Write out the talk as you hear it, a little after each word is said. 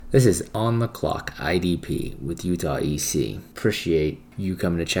This is On the Clock IDP with Utah EC. Appreciate you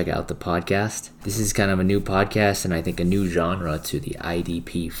coming to check out the podcast. This is kind of a new podcast and I think a new genre to the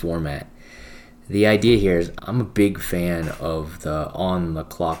IDP format. The idea here is I'm a big fan of the On the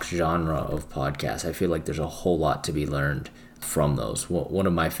Clock genre of podcasts. I feel like there's a whole lot to be learned from those. One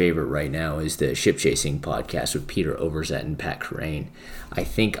of my favorite right now is the Ship Chasing podcast with Peter Overzet and Pat Kerrane. I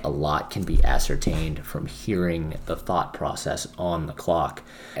think a lot can be ascertained from hearing the thought process on the clock,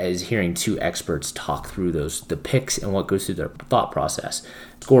 as hearing two experts talk through the picks and what goes through their thought process.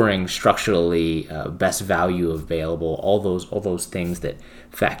 Scoring structurally, best value available, all those things that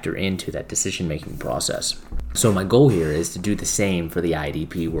factor into that decision-making process. So my goal here is to do the same for the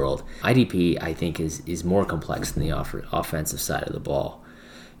IDP world. IDP, I think, is more complex than the offensive side of the ball.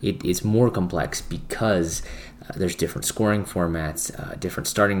 It's more complex because there's different scoring formats, different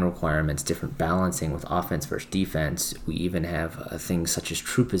starting requirements, different balancing with offense versus defense. We even have things such as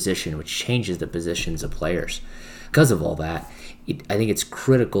true position, which changes the positions of players. Because of all that, I think it's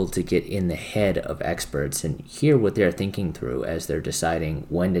critical to get in the head of experts and hear what they're thinking through as they're deciding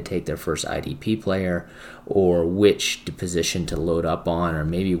when to take their first IDP player or which position to load up on or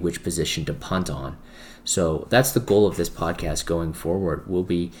maybe which position to punt on. So that's the goal of this podcast going forward. We'll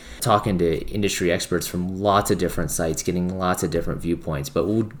be talking to industry experts from lots of different sites, getting lots of different viewpoints, but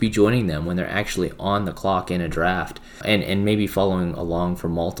we'll be joining them when they're actually on the clock in a draft and maybe following along for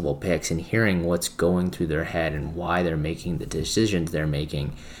multiple picks and hearing what's going through their head and why they're making the decisions they're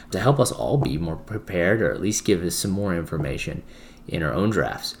making to help us all be more prepared or at least give us some more information in our own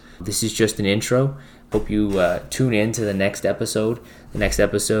drafts. This is just an intro. Hope you tune in to the next episode. The next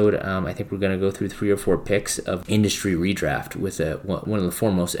episode, I think we're going to go through 3 or 4 picks of industry redraft with one of the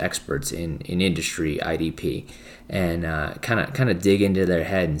foremost experts in industry IDP, and kind of dig into their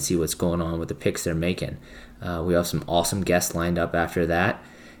head and see what's going on with the picks they're making. We have some awesome guests lined up after that.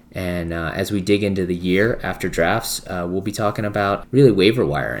 And as we dig into the year after drafts, we'll be talking about really waiver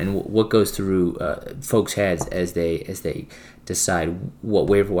wire and what goes through folks' heads as they decide what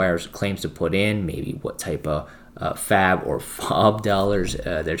waiver wire claims to put in, maybe what type of fab or fob dollars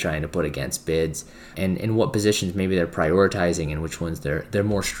they're trying to put against bids, and what positions maybe they're prioritizing and which ones they're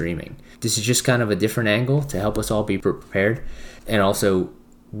more streaming. This is just kind of a different angle to help us all be prepared, and also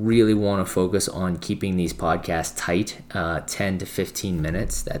really want to focus on keeping these podcasts tight, 10 to 15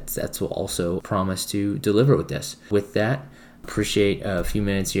 minutes. That's what also promise to deliver with this. With that, appreciate a few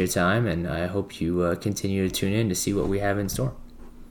minutes of your time, and I hope you continue to tune in to see what we have in store.